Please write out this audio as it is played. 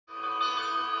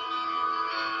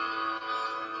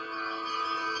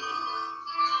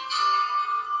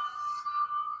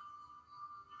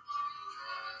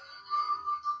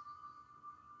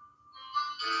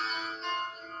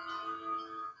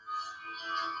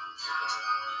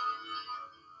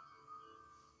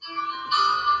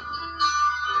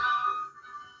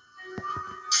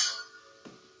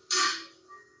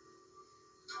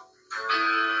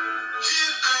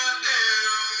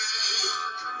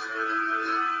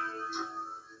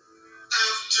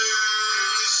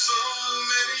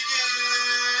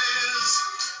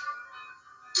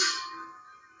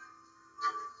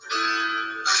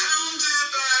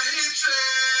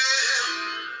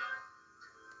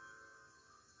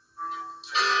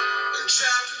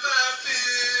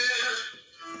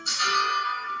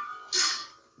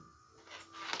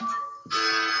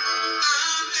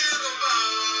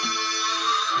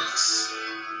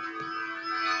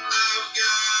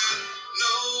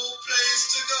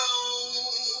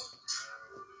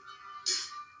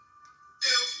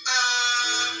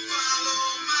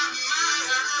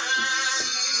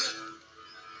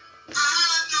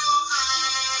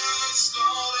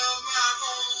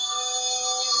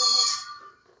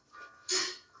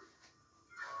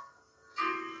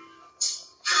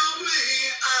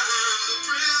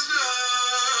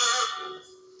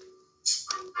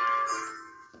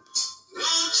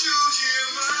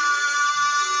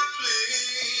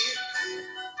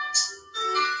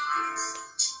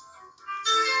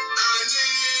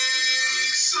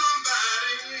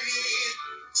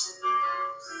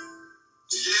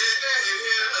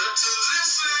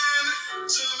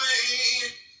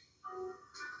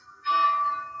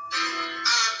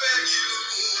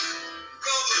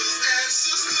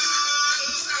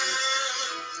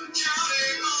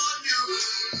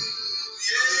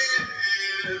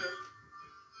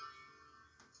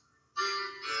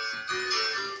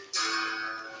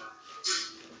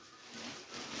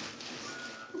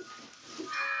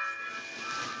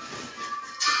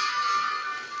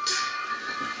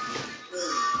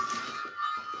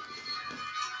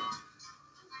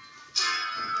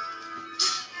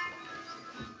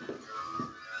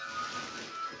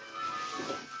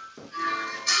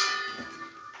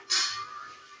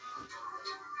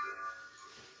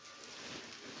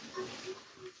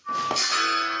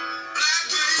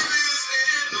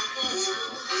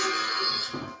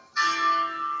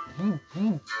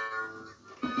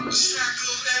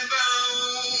Shackled and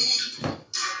bound,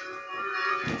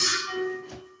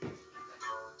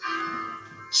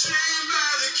 chained by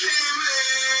the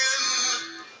caveman,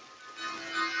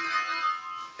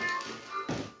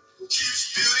 keeps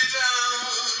beauty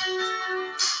down,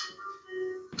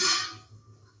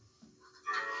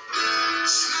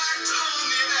 smacked on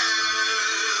the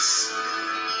ass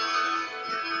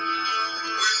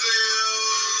when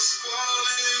they're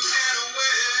squalling and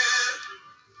wet.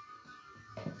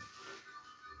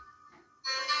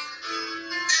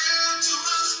 And to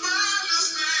a spineless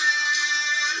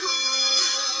man who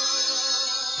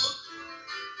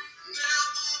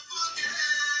never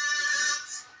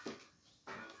forgets,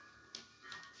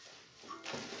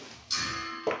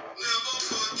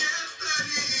 that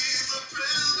he's a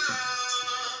prisoner.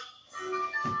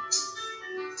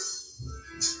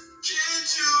 Can't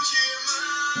you hear my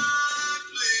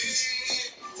plea?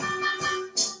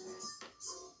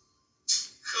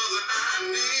 'Cause I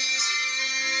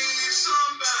need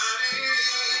somebody,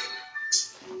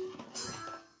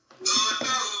 Lord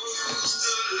knows,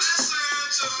 to listen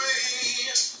to me.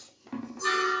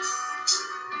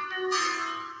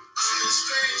 I'm a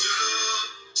stranger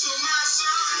to my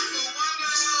son who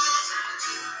wonders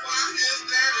why his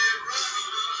daddy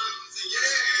runs.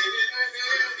 Yeah.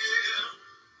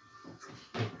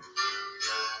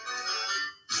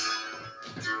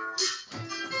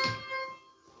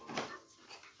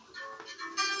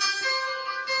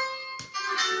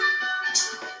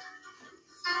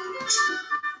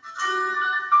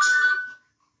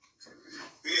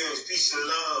 Greetings, peace and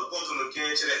love. Welcome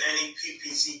again to the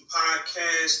NEPPC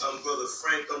podcast. I'm Brother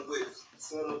Frank. I'm with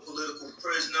former political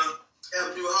prisoner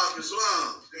Abdul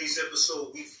Islam. Today's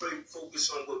episode, we focus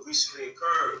on what recently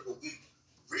occurred. What we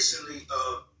recently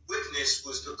witnessed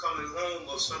was the coming home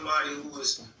of somebody who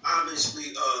was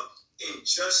obviously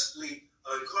unjustly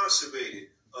incarcerated.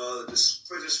 The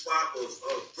prison swap of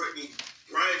Brittney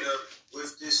Griner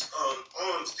with this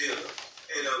arms dealer.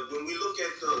 And when we look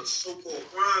at the so-called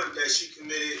crime that she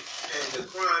committed and the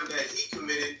crime that he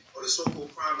committed, or the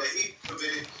so-called crime that he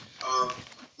committed,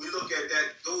 we look at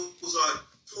that. Those are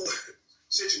two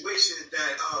situations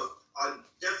that are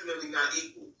definitely not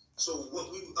equal. So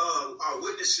what we are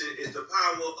witnessing is the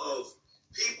power of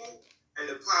people and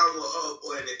the power of,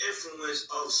 or the influence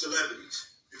of celebrities.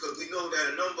 Because we know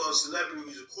that a number of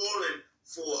celebrities are calling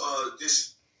for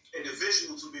this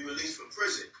individual to be released from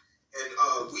prison. And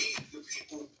we, the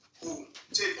people who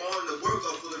take on the work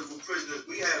of political prisoners,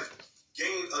 we have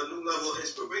gain a new level of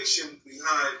inspiration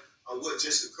behind what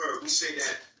just occurred. We say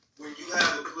that when you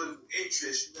have a political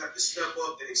interest, you have to step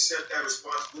up and accept that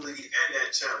responsibility and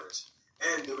that challenge.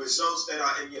 And the results that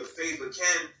are in your favor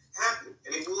can happen,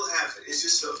 and it will happen. It's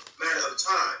just a matter of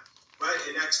time, right?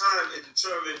 And that time is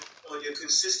determined on your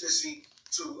consistency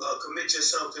to commit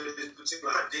yourself to this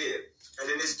particular idea. And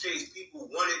in this case, people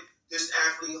wanted this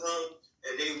athlete home,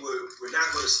 and they were not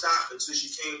going to stop until she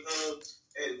came home.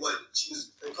 And she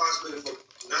was incarcerated for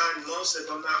 9 months, if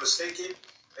I'm not mistaken,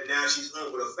 and now she's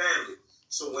home with her family.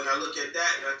 So when I look at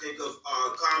that, and I think of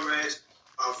our comrades,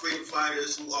 our freedom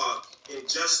fighters who are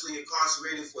unjustly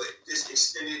incarcerated for this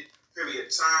extended period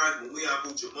of time, when we are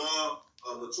Abu Jamal,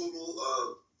 Matudu,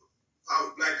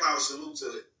 Black Power salute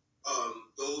to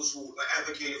those who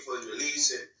advocated for his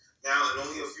release, and now in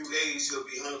only a few days he'll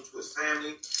be home to his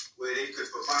family, where they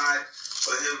could provide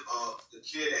for him the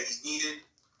care that he needed,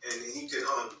 and he can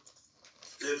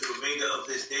live the remainder of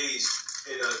his days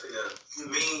in a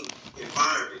humane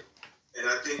environment. And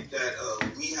I think that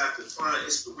we have to find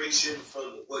inspiration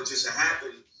from what just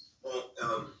happened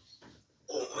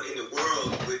in the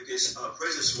world with this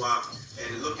prison swap,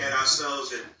 and look at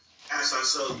ourselves and ask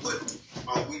ourselves, what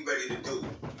are we ready to do?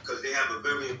 Because they have a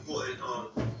very important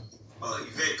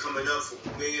event coming up for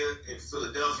the mayor in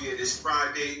Philadelphia this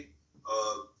Friday.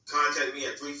 Contact me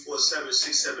at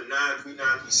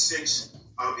 347-679-3936.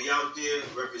 I'll be out there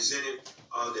representing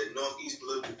the Northeast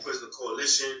Political Prisoner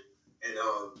Coalition, and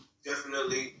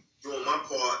definitely doing my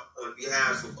part on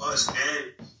behalf of us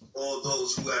and all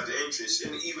those who have the interest,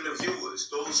 and even the viewers,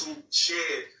 those who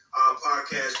share our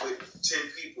podcast with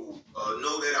 10 people,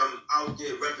 know that I'm out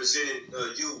there representing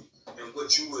you and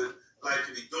what you would like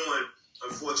to be doing.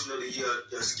 Unfortunately,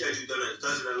 your schedule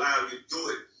doesn't allow you to do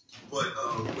it. But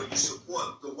when you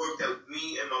support the work that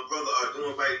me and my brother are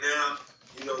doing right now,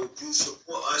 you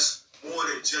support us more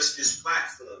than just this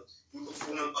platform. You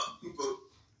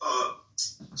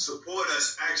support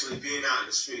us actually being out in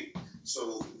the street.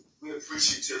 So we're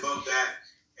appreciative of that.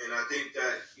 And I think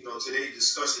that, today's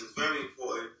discussion is very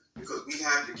important, because we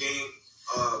have to gain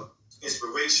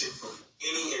inspiration from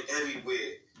any and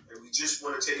everywhere. And we just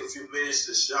want to take a few minutes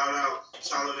to shout out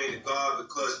Charlamagne the God,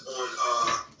 because on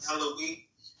Halloween,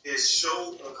 his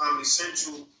show on Comedy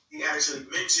Central, he actually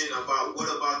mentioned about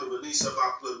the release of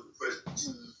our political prisoners.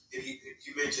 Mm-hmm.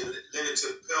 He mentioned Leonard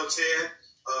Peltier,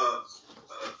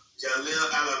 Jalil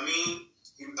Alamin,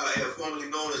 formerly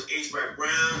known as H-Rap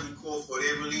Brown. He called for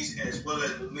their release, as well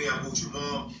as Mumia Abu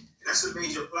Jamal. And that's a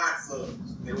major platform.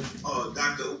 And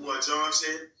Dr. Umar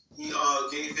Johnson, he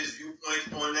gave his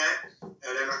viewpoint on that. And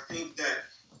then I think that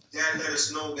let us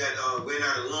know that we're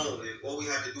not alone. And all we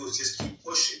have to do is just keep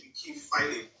pushing, we keep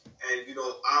fighting. And,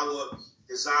 our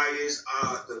desires,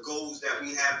 the goals that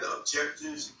we have, the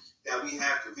objectives that we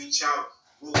have to reach out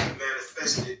will be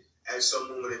manifested at some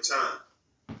moment in time.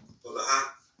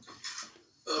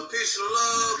 Peace and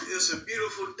love. It's a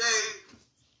beautiful day,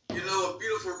 a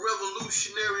beautiful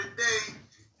revolutionary day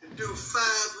to do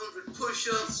 500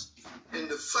 push-ups and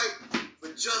to fight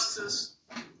for justice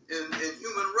and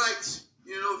human rights,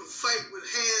 to fight with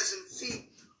hands and feet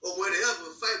or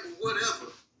whatever, fight with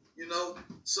whatever,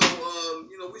 So,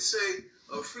 we say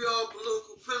free all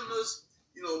political prisoners,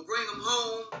 bring them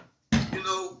home,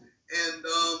 and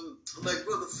like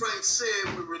Brother Frank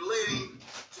said, we're relating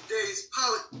today's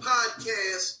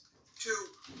podcast to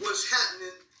what's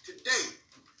happening today.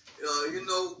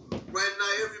 Right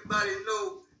now everybody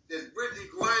know that Brittney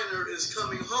Griner is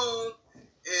coming home,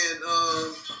 and a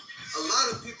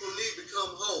lot of people need to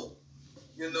come home.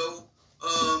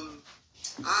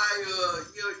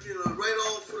 Right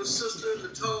on for the sister, the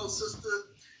tall sister.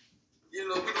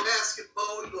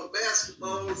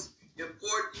 Basketball is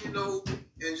important,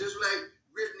 and just like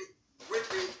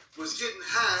Brittney was getting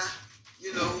high,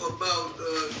 about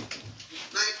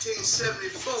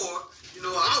 1974, I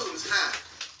was high,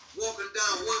 walking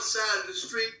down one side of the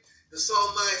street and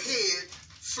saw my head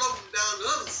floating down the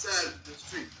other side of the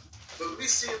street. But me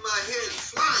seeing my head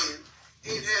flying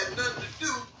ain't had nothing to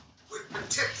do with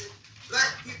protecting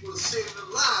black people and saving the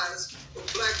lives of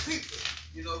black people,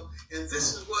 and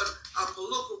this is what our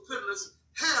political prisoners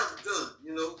have done,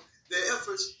 their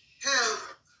efforts have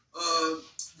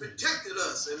protected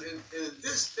us, and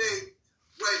this day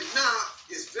right now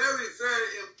is very,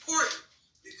 very important,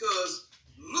 because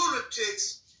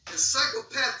lunatics and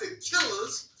psychopathic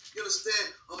killers,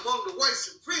 among the white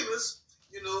supremacists,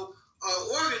 are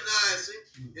organizing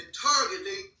and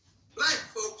targeting black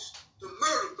folks to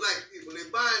murder black people. They're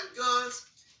buying guns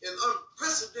in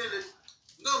unprecedented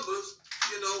numbers,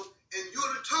 and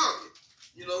you're the target,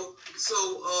 So,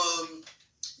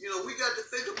 we got to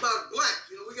think about black.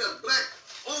 We got black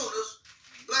owners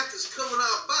is covering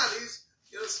our bodies.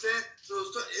 You understand? So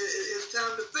it's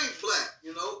time to think black.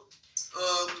 You know.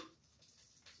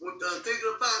 When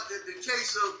thinking about the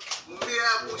case of Mumia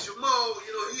Abu Jamal, you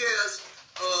know, he has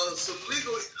some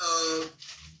legal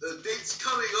dates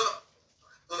coming up.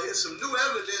 There's some new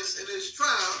evidence in his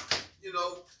trial. You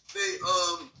know, they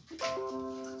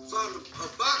found a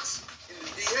box in the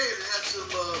DA that had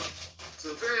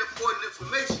some very important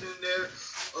information in there.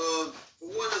 For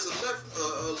one, there's a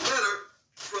letter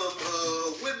from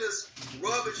witness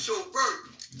Robert Schobert,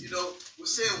 you know,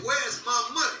 was saying, "Where's my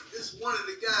money?" This is one of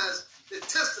the guys that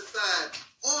testified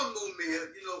on Mumia.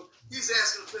 You know, he's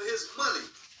asking for his money,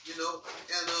 you know,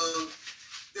 and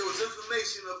there was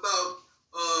information about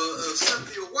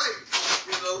Cynthia White,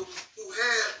 you know, who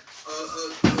had a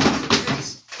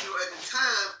case, you know, at the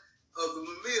time of the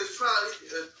Mumia's trial.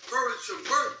 Her and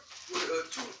Schobert were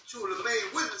two of the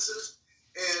main witnesses,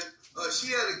 and she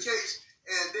had a case,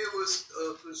 and they was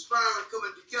conspiring,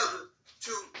 coming together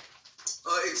to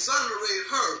exonerate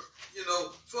her, you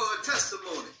know, for her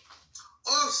testimony.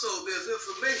 Also, there's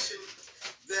information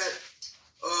that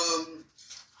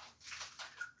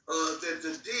that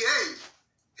the DA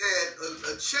had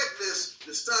a checklist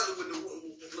that started with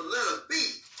the letter B.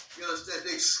 You understand?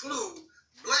 They exclude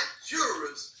black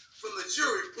jurors from the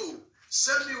jury pool.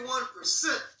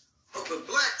 71% of the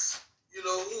blacks, you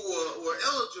know, who were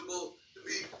eligible to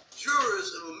be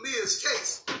jurors in Mumia's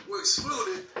case were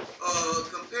excluded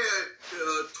compared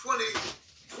to 20%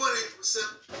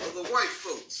 of the white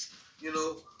folks, you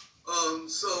know.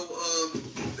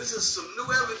 This is some new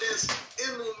evidence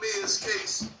in Mumia's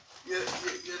case, you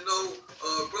know,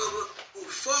 brother who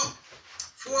fought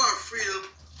for our freedom,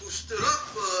 who stood up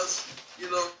for us, you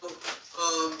know,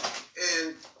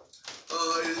 and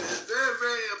it is very,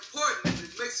 very important.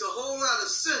 It makes a whole lot of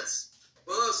sense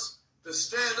for us to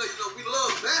stand up. You know, we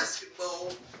love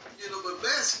basketball, you know, but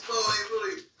basketball ain't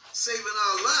really saving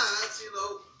our lives, you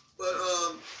know. But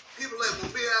people like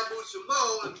Mumia Abu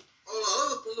Jamal and all the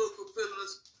other political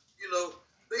prisoners, you know,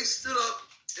 they stood up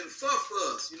and fought for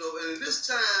us, you know. And in this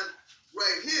time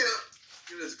right here,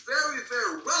 it is very,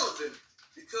 very relevant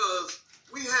because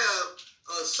we have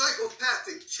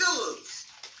psychopathic killers,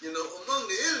 you know, among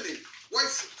the enemy, white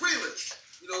supremacists,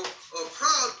 you know,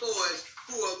 Proud Boys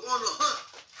who are on the hunt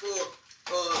for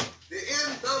the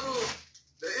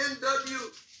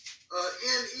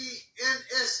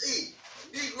NWNENSE,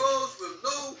 Negroes with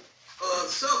no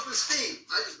self-esteem.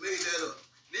 I just made that up.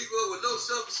 Negro with no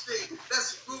self-esteem.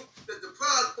 That's the group that the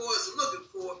Proud Boys are looking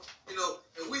for, you know,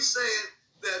 and we saying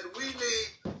that we need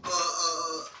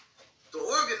to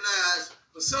organize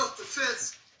for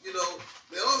self-defense, you know.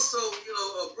 They also, you know,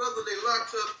 a brother they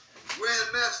locked up,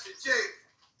 Grandmaster Jake,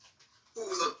 who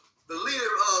was the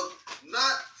leader of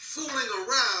Not Fooling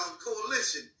Around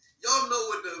Coalition. Y'all know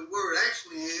what the word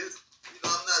actually is. You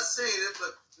know, I'm not saying it,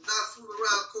 but the Not Fooling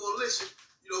Around Coalition,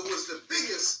 you know, was the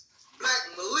biggest black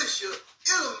militia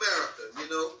in America, you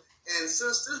know. And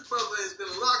since this brother has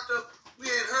been locked up, we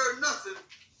ain't heard nothing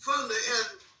from the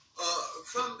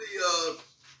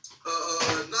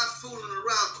Not Fooling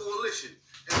Around Coalition.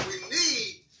 And we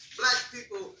need black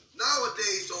people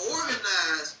nowadays to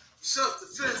organize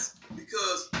self-defense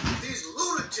because these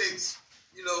lunatics,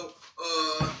 you know,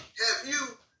 have you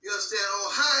understand, all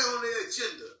high on their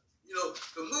agenda, you know,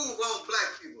 to move on black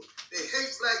people. They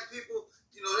hate black people,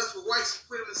 you know, that's what white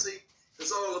supremacy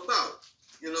is all about,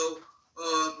 you know.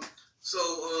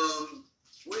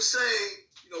 We say,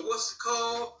 you know, what's the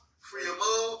call? Free them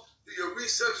all. Do your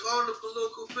research on the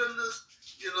political prisoners,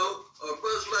 you know,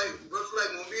 brothers like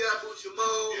Mumia Abu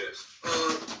Jamal, yes.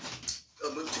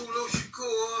 Matulu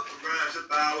Shakur, Ramza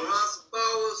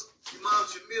Bowers, Imam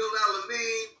Jamil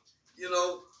Alameen, you know,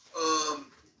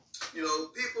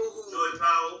 people who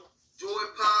Joy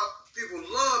Powell, people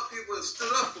love people and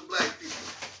stood up for black people,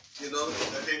 you know.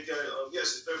 I think that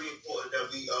yes, it's very important that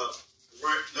we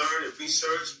learn and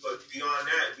research, but beyond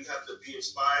that, we have to be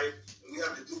inspired and we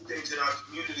have to do things in our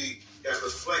community that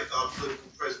reflect our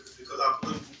political prisoners, because our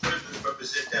political prisoners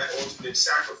represent that ultimate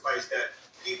sacrifice that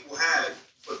people have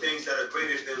for things that are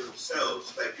greater than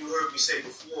themselves. Like you heard me say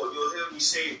before, you'll hear me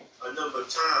say a number of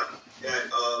times that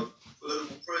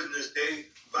political prisoners, they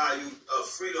value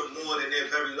freedom more than their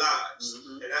very lives.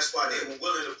 Mm-hmm. And that's why they were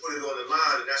willing to put it on the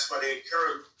line, and that's why they're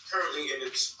currently in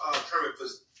the current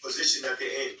position that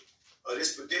they're in.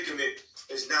 This predicament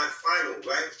is not final,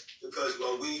 right? Because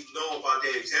we know about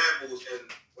their examples, and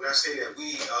when I say that,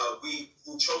 we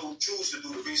who choose to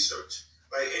do the research,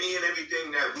 right? Any and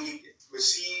everything that we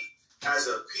receive as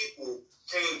a people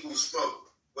came through struggle.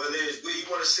 Whether it's where you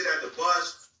want to sit at the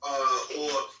bus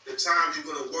or the times you're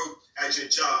going to work at your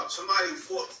job. Somebody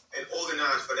fought and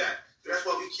organized for that. That's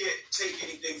why we can't take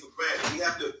anything for granted. We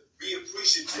have to be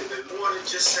appreciative, and more than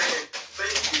just saying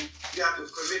thank you, you have to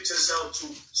commit yourself to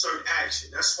certain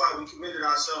action. That's why we committed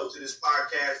ourselves to this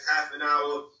podcast, half an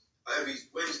hour every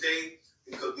Wednesday,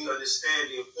 because we understand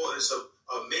the importance of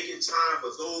making time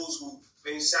for those who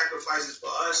made sacrifices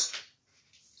for us.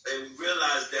 And we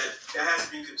realize that has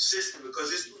to be consistent,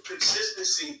 because it's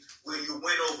consistency where you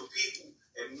win over people.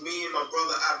 And me and my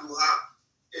brother Abdul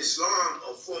Islam,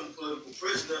 a former political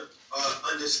prisoner,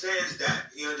 understands that.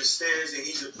 He understands and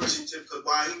he's appreciative, because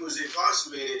while he was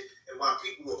incarcerated and while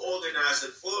people were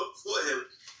organizing for him,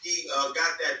 he got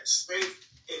that strength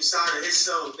inside of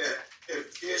himself that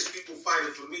if there's people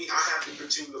fighting for me, I have to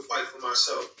continue to fight for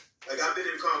myself. Like, I've been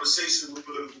in conversations with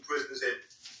political prisoners and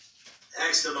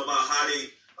asked them about how they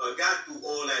got through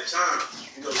all that time.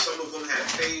 You know, some of them have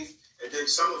faith, and then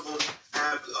some of them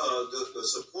have the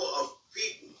support of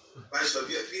people. Right? So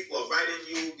people are writing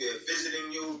you, they're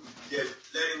visiting you, they're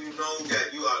letting you know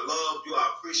that you are loved, you are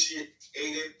appreciated,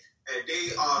 and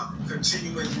they are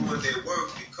continuing doing their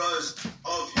work because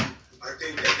of you. I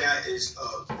think that is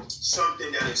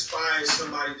something that inspires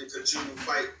somebody to continue to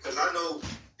fight, because I know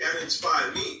that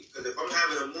inspired me. Because if I'm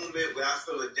having a movement where I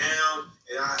feel it down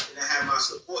and I have my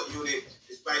support unit,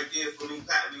 it's right there for me,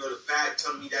 patting me on the back,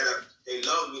 telling me that they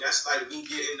love me. That's like me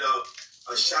getting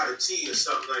a shot of tea or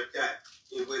something like that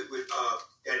with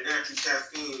that natural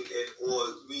caffeine,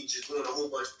 or me just doing a whole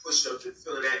bunch of push-ups and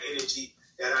feeling that energy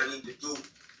that I need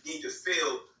to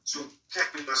feel to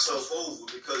carry myself over.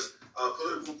 Because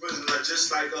political prisoners are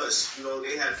just like us. You know,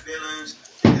 they have feelings,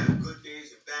 they have good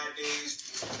days and bad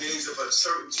days, days of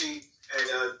uncertainty,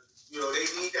 and you know, they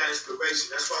need that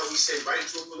inspiration. That's why we say write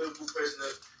to a political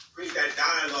prisoner, create that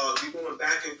dialogue. We're going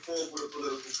back and forth with a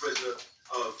political prisoner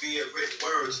via written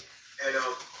words, and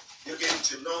you're getting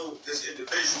to know this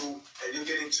individual, and you're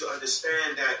getting to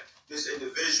understand that this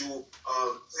individual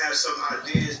has some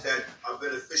ideas that are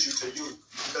beneficial to you.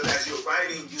 Because as you're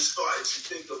writing, you're starting to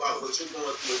think about what you're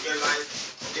going through in your life,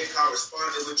 and they're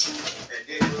corresponding with you, and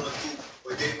they're going through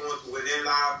what they're going through in their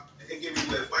life, and they're giving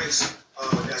you advice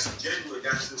that's genuine,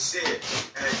 that's sincere,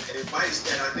 and advice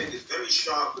that I think is very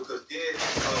sharp, because their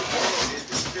world is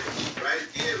restricted, right?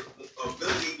 Their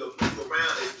ability to move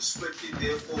around is restricted.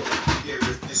 Therefore, their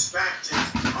distractions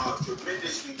are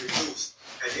tremendously reduced.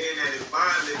 And they're in that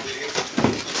environment where they can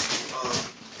focus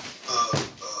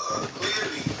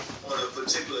clearly on a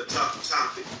particular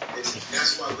topic. And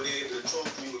that's why when they're able to talk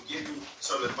to you and give you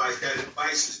some advice, that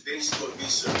advice is based on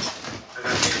research. And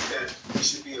I think that we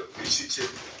should be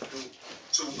appreciative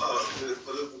to the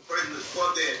political prisoners for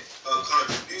their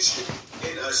contribution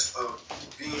in us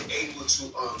being able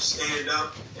to stand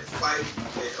up and fight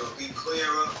and be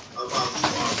clearer about who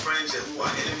our friends and who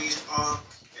our enemies are.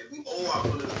 And we owe our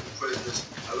political prisoners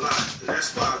a lot. And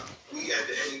that's why we at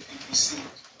the NEPPC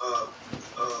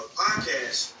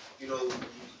podcast, you know,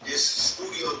 this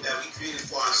studio that we created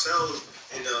for ourselves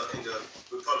in the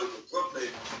Republic of Brooklyn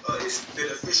is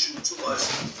beneficial to us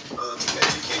to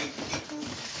educate people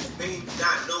who may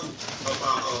not know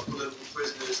about political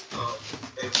prisoners,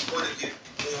 and we want to get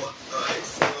more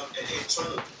informed and in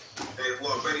tune, and who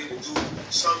are ready to do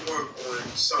some work on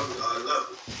some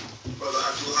level. Brother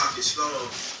Abdul Islam,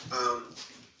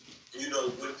 you know,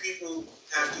 when people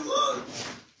have to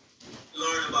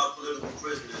learn about political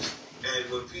prisoners,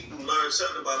 and when people learn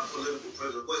something about political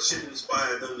prisoners, what should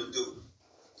inspire them to do?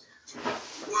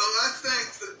 Well, I think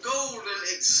the golden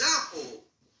example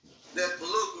that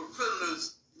political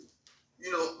prisoners,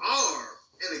 you know, are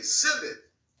and exhibit,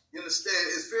 you understand,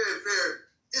 is very, very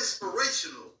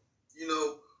inspirational. You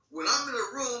know, when I'm in a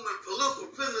room and political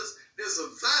prisoners, there's a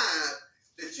vibe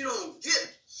that you don't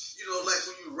get, you know, like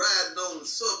when you riding on the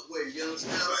subway, you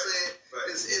understand what I'm saying? Right.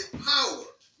 It's power,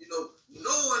 you know,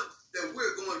 knowing that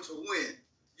we're going to win,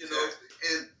 you know,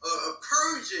 and a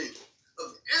purging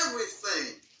of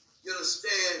everything, you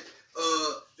understand,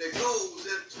 that goes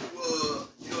into,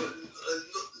 you know,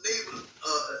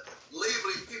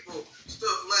 labeling people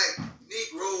stuff like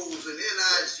Negroes and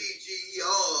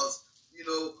NIGGERs, you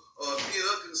know, being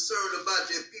unconcerned about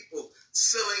their people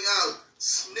selling out,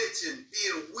 snitching,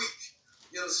 being weak,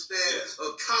 you understand,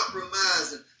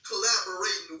 compromising,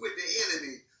 collaborating with the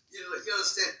enemy, you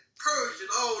understand,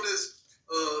 purging all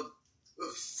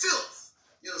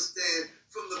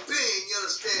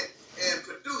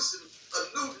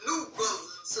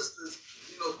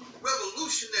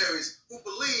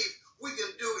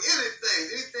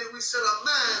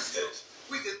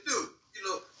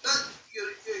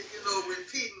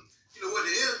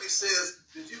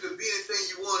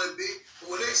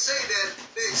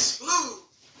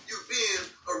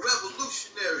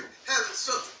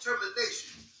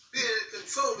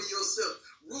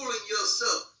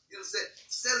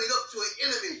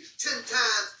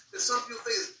and some people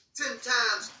think it's 10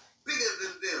 times bigger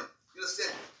than them. You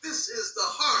understand? This is the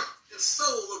heart and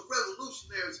soul of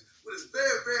revolutionaries, which is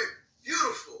very, very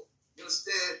beautiful. You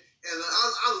understand? And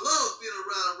I love being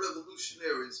around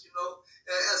revolutionaries,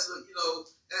 as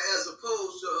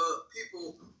opposed to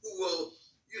people who will,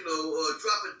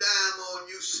 drop a dime on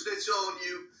you, snitch on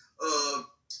you,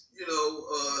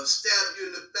 stab you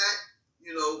in the back,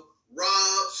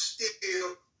 rob,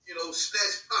 steal,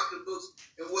 snatch pocketbooks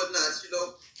and whatnot,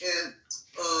 and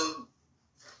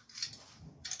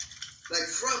like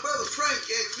Brother Frank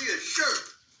gave me a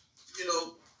shirt,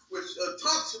 which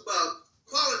talks about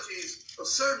qualities of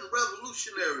certain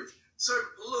revolutionaries, certain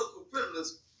political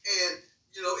prisoners, and,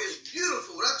 it's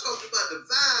beautiful. When I talked about the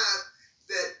vibe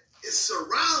that it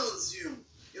surrounds you,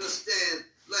 you understand,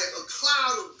 like a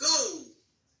cloud of gold,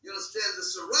 you understand, that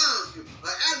surrounds you,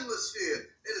 an atmosphere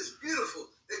that is beautiful,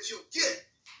 that you get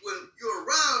when you're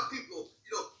around people,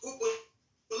 who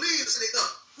believe in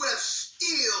enough, who have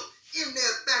steel in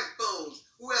their backbones,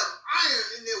 who have iron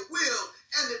in their will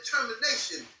and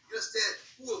determination, you understand,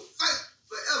 who will fight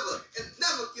forever and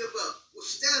never give up, will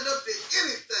stand up to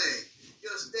anything, you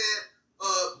understand,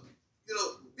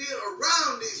 being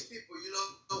around these people, and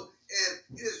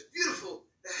it is beautiful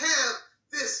to have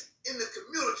this in the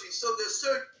community. So there's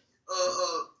certain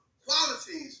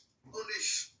qualities on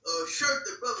this shirt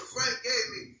that Brother Frank gave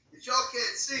me that y'all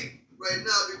can't see right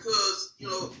now because,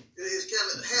 it's kind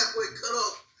of halfway cut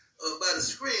off by the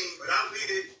screen. But I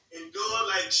read it: endure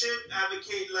like Chip,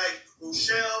 advocate like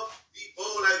Rochelle, be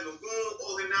bold like Maroon,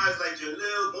 organize like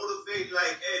Jalil, motivate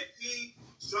like Ed P,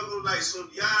 struggle like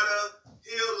Sundiata,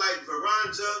 heal like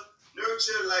Veranda,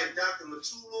 nurture like Dr.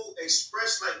 Matulu,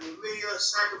 express like Mumia,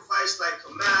 sacrifice like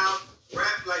Kamal,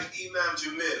 rap like Imam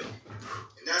Jamil.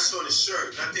 And that's on the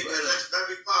shirt. And I think that's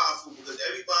very powerful because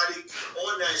everybody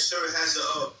on that shirt has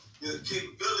the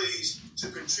capabilities to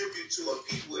contribute to a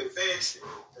people advancing.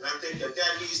 And I think that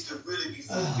needs to really be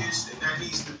focused and that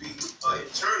needs to be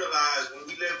internalized when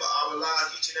we live our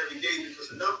lives each and every day,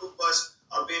 because enough of us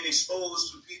are being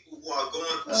exposed to people who are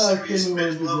going through serious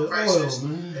mental health crisis,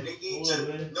 and they need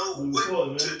to know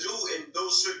what to do in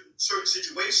those certain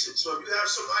situations. So if you have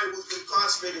somebody who's been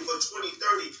incarcerated for 20,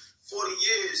 30, 40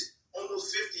 years,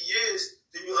 almost 50 years,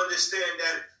 then you understand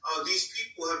that these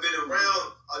people have been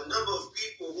around a number of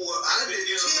people who are... I did 10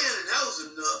 and that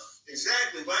was enough.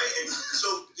 Exactly, right? And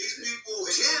so these people... 10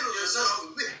 was enough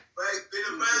for me. Right? Been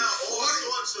around all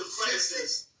sorts of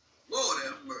crises. Lord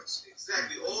have mercy.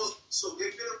 Exactly. So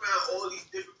they've been around all these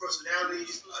different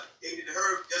personalities. They didn't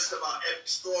heard just about every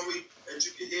story that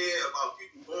you can hear about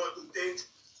people going through things.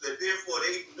 So that therefore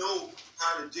they know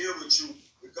how to deal with you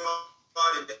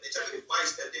regarding the type of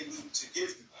advice that they need to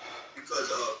give you.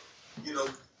 Because,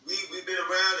 we've been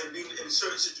around and been in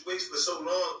certain situations for so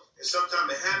long, and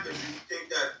sometimes it happens, and you think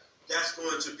that that's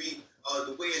going to be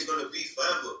the way it's going to be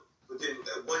forever. But then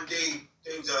one day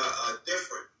things are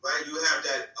different, right? You have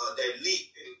that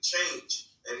leap and change,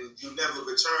 and you never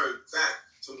return back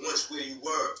to once where you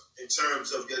were in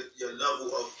terms of your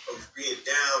level of being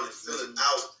down and feeling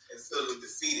out and feeling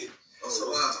defeated.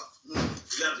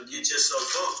 You have to get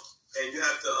yourself up, and you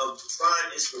have to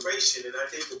find inspiration, and I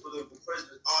think the political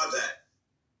prisoners are that.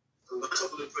 When I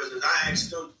talk to the prisoners, I ask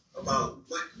them about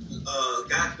what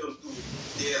got them through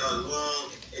their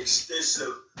long,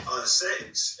 extensive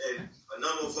sentence, and a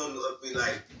number of them will be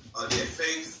like their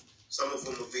faith. Some of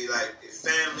them will be like their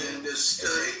family and their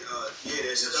study.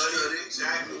 Their study.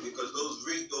 Exactly, because those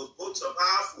books are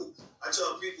powerful. I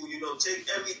tell people, take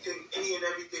any and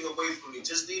everything away from me.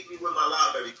 Just leave me with my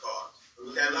library card. And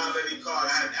with that library card,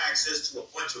 I have access to a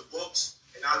bunch of books,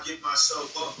 and I'll get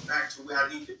myself up back to where I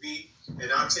need to be. And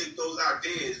I'll take those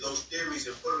ideas, those theories,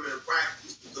 and put them into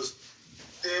practice, because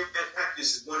theory and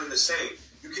practice is one and the same.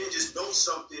 You can't just know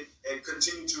something and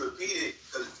continue to repeat it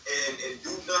and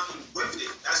do nothing with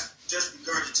it. That's just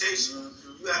regurgitation.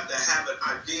 You have to have an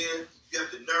idea. You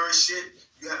have to nourish it.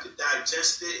 You have to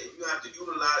digest it. And you have to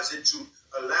utilize it to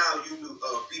allow you to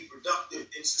be productive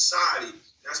in society.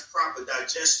 That's proper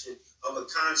digestion of a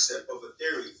concept, of a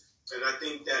theory. And I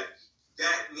think that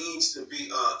needs to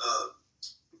be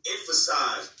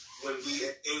emphasized when we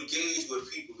engage with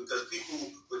people, because people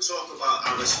would talk about,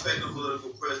 I respect a political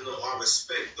prisoner, or I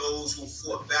respect those who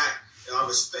fought back, and I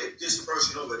respect this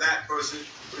person over that person.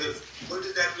 But what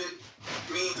does that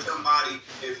mean to somebody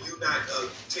if you're not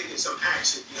taking some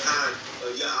action behind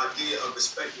your idea of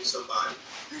respecting somebody?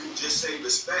 You can just say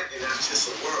respect, and that's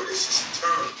just a word, it's just a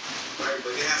term, right?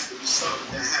 But it has to be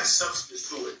something that has substance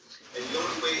to it. And the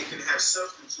only way it can have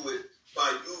substance to it by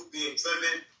you being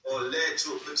driven or led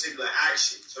to a particular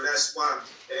action. So that's why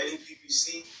the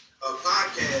NEPPC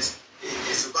podcast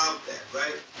is about that,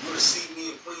 right? You're going to see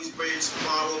me in Queensbridge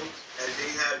tomorrow as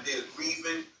they have their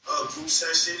grieving group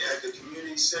session at the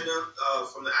community center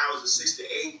from the hours of 6 to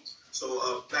 8.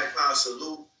 So Black Power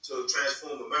salute to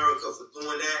Transform America for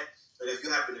doing that. And if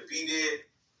you happen to be there,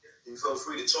 you feel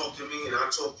free to talk to me, and I'll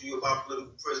talk to you about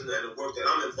political prisoner and the work that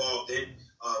I'm involved in.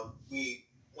 We,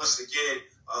 once again,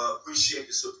 appreciate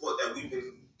the support that we've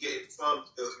been getting from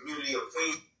the community of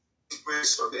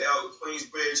Queensbridge, from the elder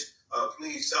Queensbridge.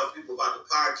 Please tell people about the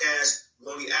podcast.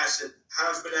 We're only asking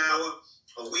half an hour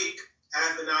a week,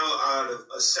 half an hour out of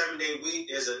a 7-day week.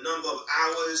 There's a number of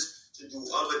hours to do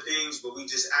other things, but we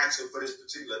just asking for this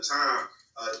particular time.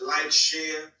 Like,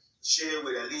 share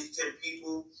with at least 10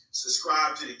 people.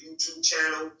 Subscribe to the YouTube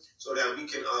channel so that we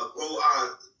can grow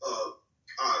our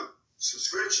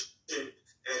subscription, and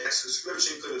that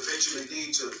subscription could eventually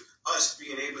lead to us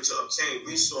being able to obtain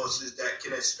resources that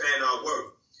can expand our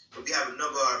work. But we have a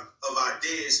number of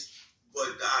ideas,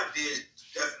 but the ideas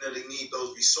definitely need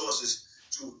those resources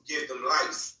to give them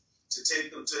life, to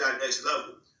take them to that next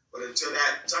level. But until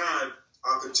that time,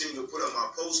 I'll continue to put up my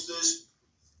posters,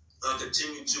 I'll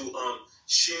continue to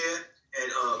share,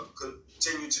 and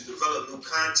continue to develop new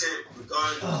content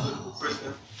regarding the political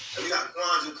prisoner. And we got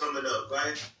Kwanzaa coming up,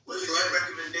 right? What is your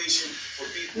recommendation for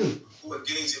people who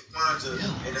engage in Kwanzaa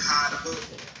and how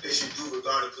they should do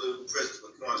regarding political prisoners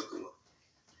when Kwanzaa comes up?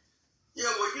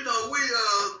 Yeah, well, we love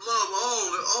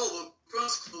all the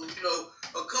principles. A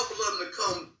couple of them that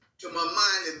come to my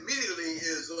mind immediately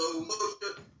is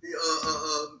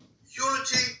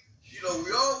unity.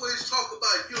 We always talk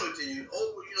about unity.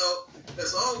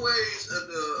 That's always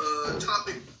the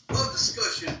topic of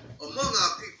discussion among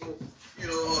our people.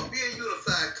 Being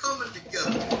unified, coming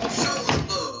together, showing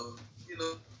love.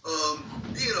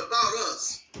 Being about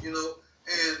us. And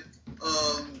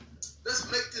let's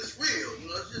make this real.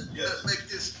 Let's make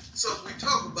this something we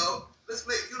talk about. Let's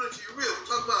make unity real. We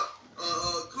talk about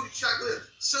cookie chocolate,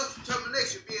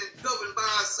 self-determination, being governed by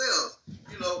ourselves.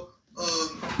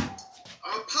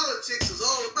 Our politics is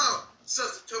all about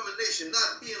self-determination,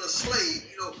 not being a slave,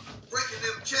 breaking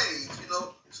them chains,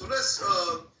 So let's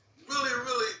really,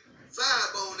 really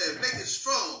vibe on that, make it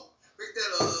strong, make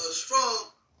that strong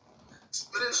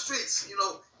in the streets, in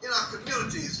our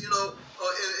communities, in our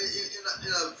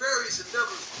various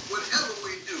endeavors, whatever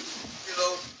we do,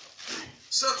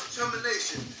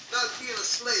 self-determination, not being a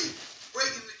slave,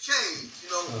 breaking the chains,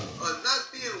 not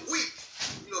being weak,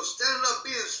 standing up,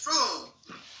 being strong.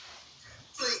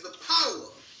 The power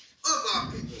of our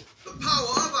people. The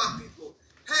power of our people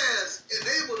has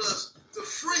enabled us to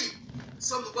free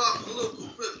some of our political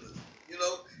prisoners,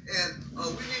 and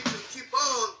we need to keep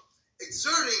on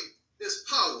exerting this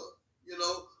power,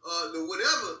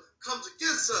 whatever comes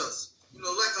against us,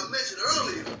 like I mentioned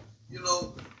earlier, in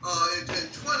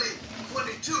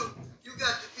 2022, you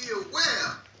got to be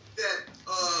aware that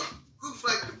groups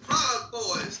like the Proud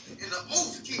Boys and the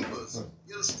Oath Keepers,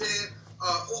 you understand,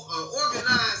 are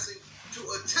organizing to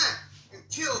attack and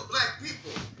kill black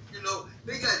people.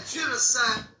 They got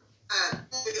genocide on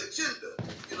the agenda.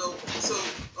 So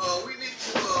we need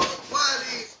to apply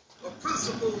these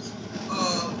principles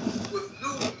with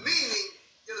new meaning.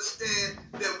 You understand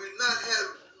that we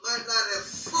might not have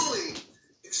fully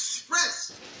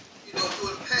expressed,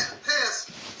 during past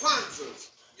Kwanzaa,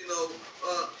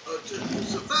 to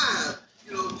survive,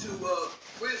 to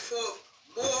bring forth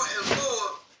more and more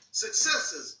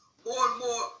successes, more and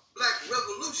more black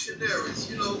revolutionaries,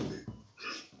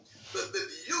 the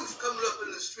youth coming up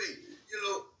in the street,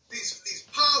 these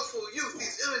powerful youth,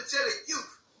 these energetic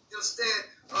youth, you understand,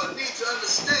 need to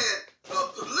understand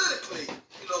politically,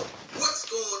 what's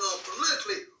going on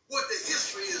politically, what the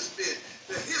history has been.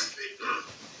 The history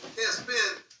has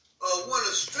been one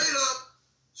of straight up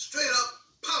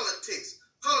politics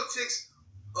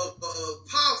of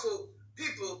powerful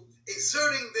people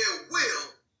exerting their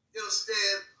will, you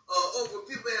understand, over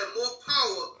people that have more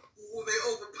power who they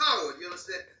overpowered, you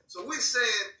understand? So we're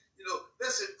saying,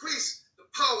 let's increase the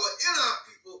power in our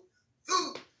people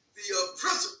through the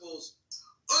principles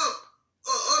of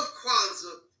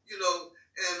Kwanzaa,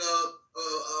 and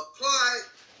apply,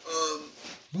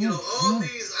 all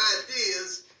these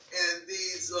ideas and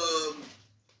these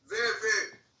very, very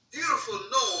beautiful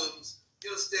norms, you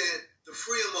understand, to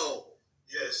free them all.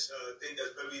 Yes, I think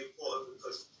that's very important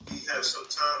because we have some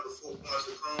time before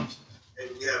Kwanzaa comes, and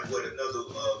we have, another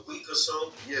week or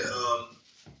so? Yeah.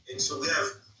 And so we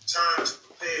have time to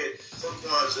prepare for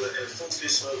Kwanzaa and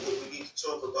focus on what we need to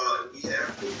talk about, and we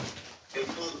have to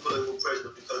include the political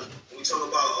prisoner because when we talk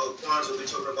about Kwanzaa, we're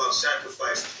talking about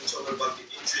sacrifices, we're talking about the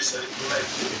interests of the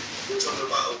collective, we're talking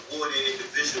about avoiding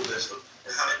individualism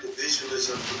and how individuals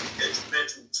individualism would be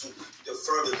detrimental to the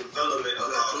further development of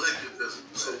our collectivism.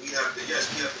 So we have to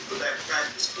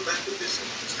practice collectivism.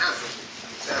 African.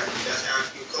 Exactly. That's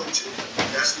African culture.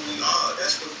 That's who we are.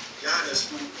 That's what got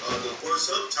us through the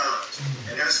worst of times.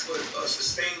 And that's what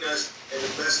sustained us in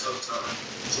the best of times.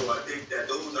 So I think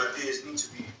that those ideas need to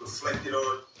be reflected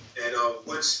on. And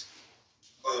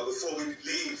before we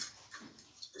leave,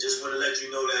 I just want to let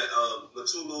you know that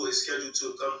Matulu is scheduled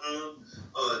to come home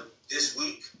this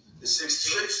week, the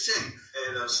 16th.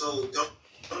 And so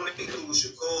donate to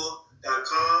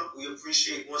LuchaCore.com. We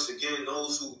appreciate once again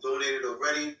those who donated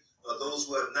already. Those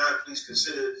who have not, please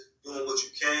consider doing what you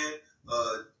can.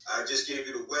 I just gave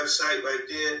you the website right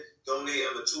there. Donate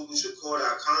at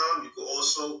LuchaCore.com. You can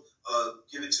also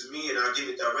give it to me, and I'll give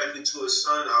it directly to his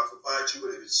son. I'll provide you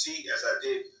with a receipt, as I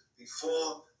did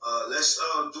before. Let's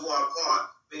do our part.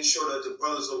 Make sure that the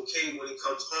brother's okay when he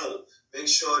comes home. Make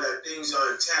sure that things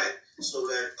are intact so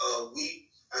that we,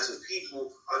 as a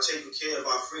people, are taking care of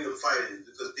our freedom fighters,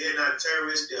 because they're not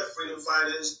terrorists. They're freedom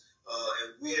fighters.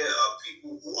 And we are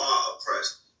people who are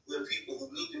oppressed. We're people who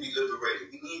need to be liberated.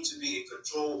 We need to be in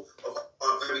control of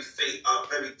our very fate, our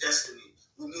very destiny.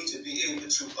 We need to be able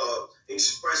to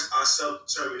express our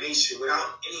self-determination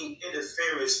without any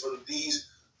interference from these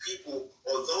people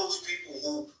or those people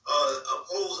who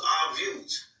oppose our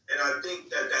views. And I think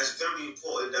that that's very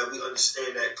important that we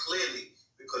understand that clearly,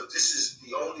 because this is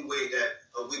the only way that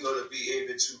we're going to be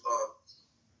able to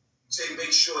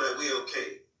make sure that we're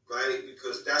okay. Right?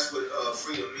 Because that's what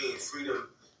freedom means. Freedom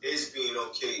is being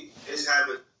okay. It's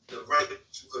having the right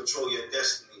to control your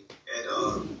destiny and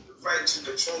the right to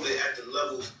control it at the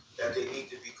levels that they need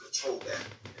to be controlled at.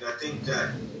 And I think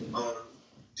that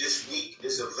this week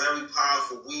is a very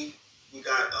powerful week. We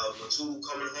got Matulu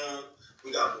coming home.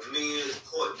 We got Mamia's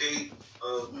court date.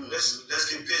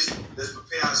 Let's get busy. Let's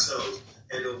prepare ourselves.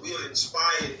 And we are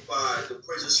inspired by the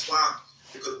prison swap,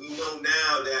 because we know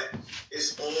now that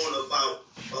it's all about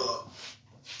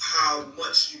how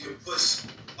much you can push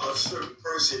a certain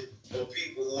person or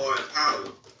people who are in power.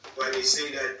 Right? They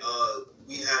say that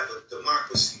we have a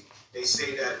democracy. They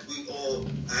say that we all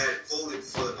had voted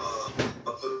for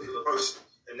a particular person.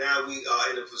 And now we are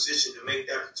in a position to make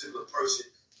that particular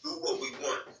person do what we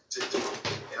want to do.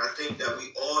 And I think that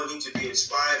we all need to be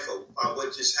inspired by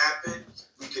what just happened.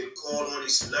 We can call on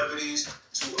these celebrities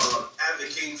to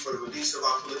advocate for the release of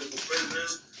our political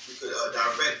prisoners. We could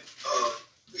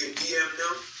we can DM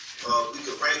them. We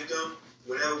could write them.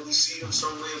 Whenever we see them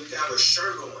somewhere, we can have a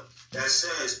shirt on that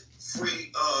says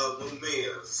free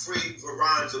Mumia, free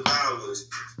Veronda Bowers,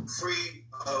 free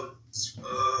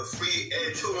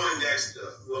Ed Dexter.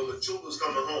 Well, Matulu's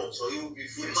coming home, so he will be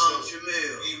free.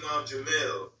 Imam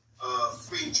Jamil,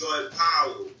 free Joy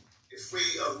Powell,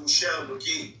 free Rochelle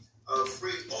McGee,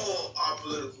 free all our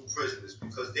political prisoners,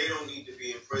 because they don't need to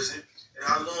be in prison. And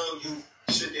how long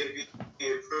should they be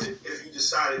in prison if you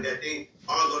decided that they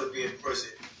are going to be in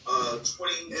prison?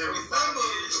 25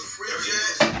 years. Free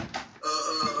Jazz,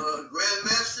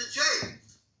 Grandmaster J,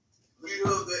 leader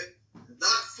of the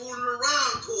Not Fooling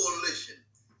Around Coalition.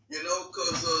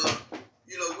 Because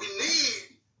we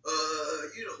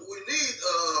need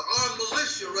armed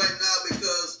militia right now,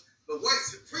 because the white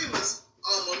supremacist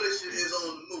armed militia is on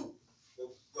the move.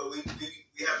 Well, we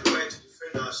have the right to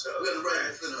defend ourselves. We have the right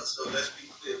to defend ourselves. So let's be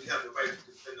clear. We have the right to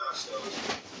defend ourselves.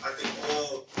 I think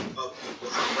all people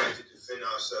have the right to defend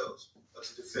ourselves,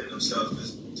 to defend themselves.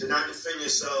 Because to not defend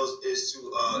yourselves is to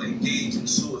engage in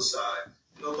suicide.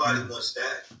 Nobody wants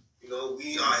that.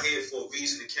 We are here for a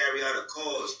reason, to carry out a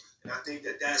cause. And I think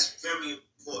that that's very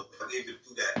important to be able to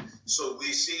do that. So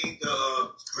we see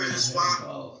the prison swap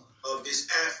of this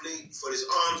athlete for this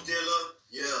arms dealer.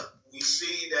 Yeah. We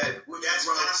see that that's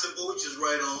possible. Which is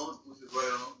right on.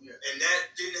 Yeah. And that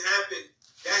didn't happen.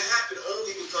 That happened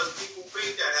only because people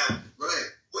made that happen. Right.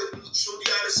 What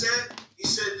Sudiata said? He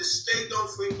said the state don't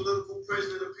free political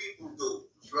prisoners, the people do.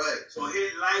 That's right. So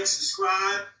hit like,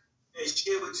 subscribe, and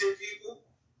share with 10 people.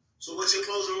 So what's your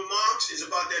closing remarks? It's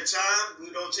about that time. We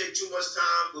don't take too much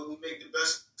time, but we make the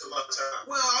best of our time.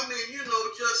 Well,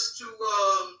 just to,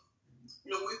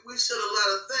 we said a lot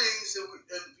of things, and we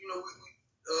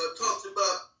talked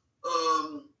about,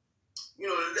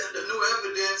 the new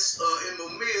evidence in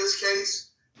Mamia's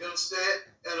case, you understand?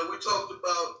 And we talked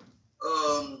about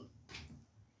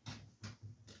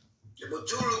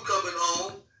Matulu coming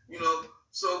home,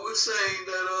 so we're saying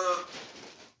that,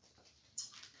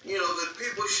 that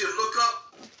people should look up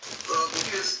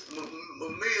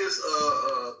Mamia's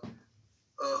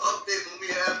update,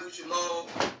 Mumia Abu Jamal,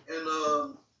 and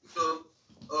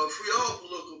free all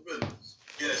political prisoners.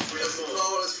 Yes, free them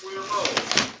all. Free them all.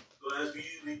 So as we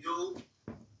usually do,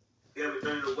 we haven't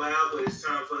done it in a while. out, but it's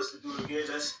time for us to do it again.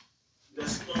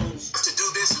 Let's close. To do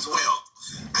this as well.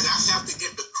 And I have to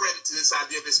give the credit to this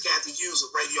idea of Miss Kathy Hughes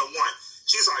of Radio 1.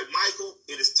 She's like, Michael,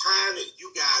 it is time that you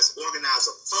guys organize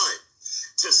a fund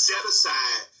to set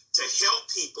aside to help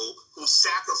people who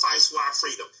sacrifice for our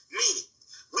freedom. Meaning,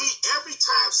 every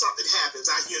time something happens,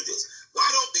 I hear this. Why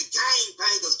don't the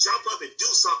gangbangers jump up and do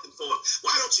something for them?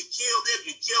 Why don't you kill them?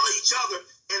 You kill each other.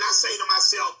 And I say to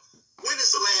myself, when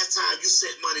is the last time you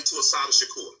sent money to Assata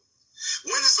Shakur?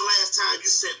 When is the last time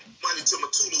you sent money to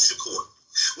Matulu Shakur?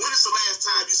 When is the last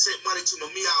time you sent money to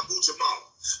Mumia Abu-Jamal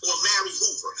or Larry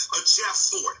Hoover or Jeff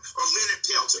Ford or Leonard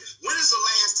Peltier? When is the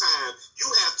last time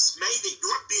you have made it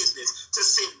your business to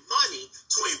send money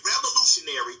to a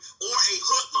revolutionary or a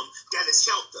hoodlum that has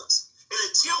helped us? And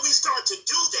until we start to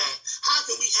do that, how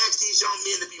can we ask these young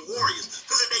men to be warriors?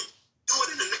 Because if they do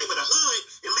it in the name of the hood,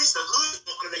 at least the hood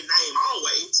don't honor their name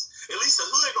always. At least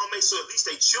the hood don't make sure at least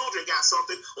their children got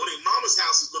something or their mama's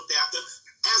house is looked after.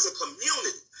 As a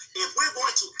community, if we're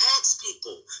going to ask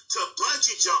people to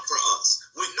bungee jump for us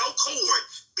with no cord,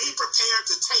 be prepared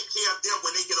to take care of them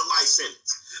when they get a life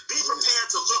sentence. Be prepared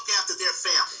to look after their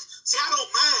families. See, I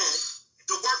don't mind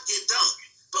the work get done,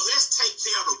 but let's take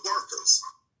care of the workers.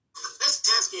 Let's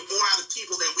ask more out of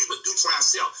people than we would do for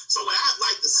ourselves. So what I'd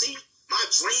like to see, my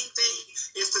dream thing,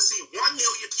 is to see 1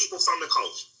 million people from the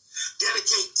culture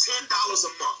dedicate $10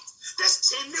 a month. That's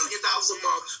 $10 million a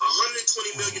month,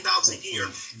 $120 million a year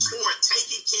toward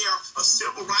taking care of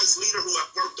civil rights leaders who have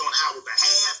worked on our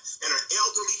behalf and are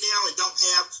elderly now and don't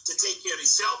have to take care of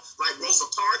themselves, like Rosa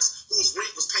Parks, whose rent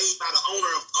was paid by the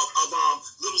owner of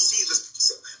Little Caesars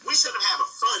Pizza. We should have a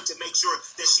fund to make sure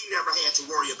that she never had to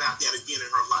worry about that again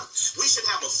in her life. We should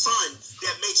have a fund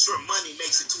that makes sure money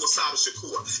makes it to Assata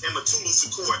Shakur and Matulu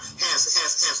Shakur has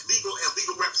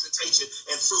legal representation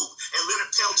and food, and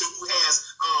Leonard Peltier, who has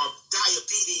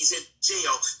diabetes in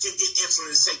jail, can get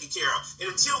insulin taken care of. And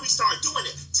until we start doing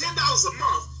it, $10 a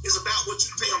month is about what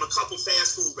you pay on a couple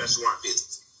fast food restaurant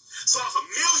visits. So if 1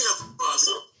 million of us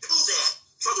do that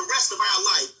for the rest of our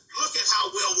life, look at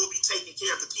how well we'll be taking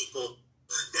care of the people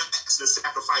that actually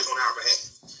sacrifice on our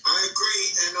behalf. I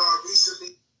agree. And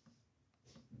recently.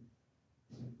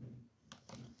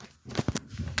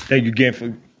 Thank you again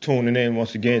for tuning in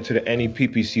once again to the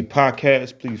NEPPC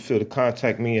podcast. Please feel to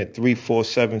contact me at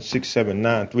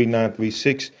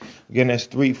 347-679-3936. Again, that's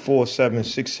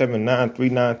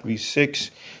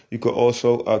 347-679-3936. You can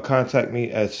also contact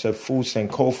me at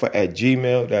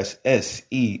sefusankofa@gmail.com. That's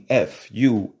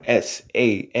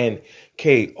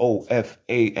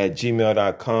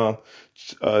SEFUSANKOFA@gmail.com.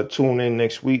 Tune in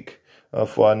next week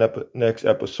for our next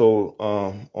episode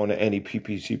on the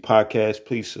NEPPC podcast.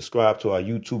 Please subscribe to our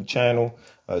YouTube channel,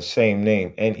 same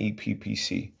name,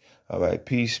 NEPPC. All right,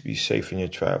 peace. Be safe in your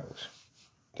travels.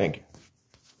 Thank you.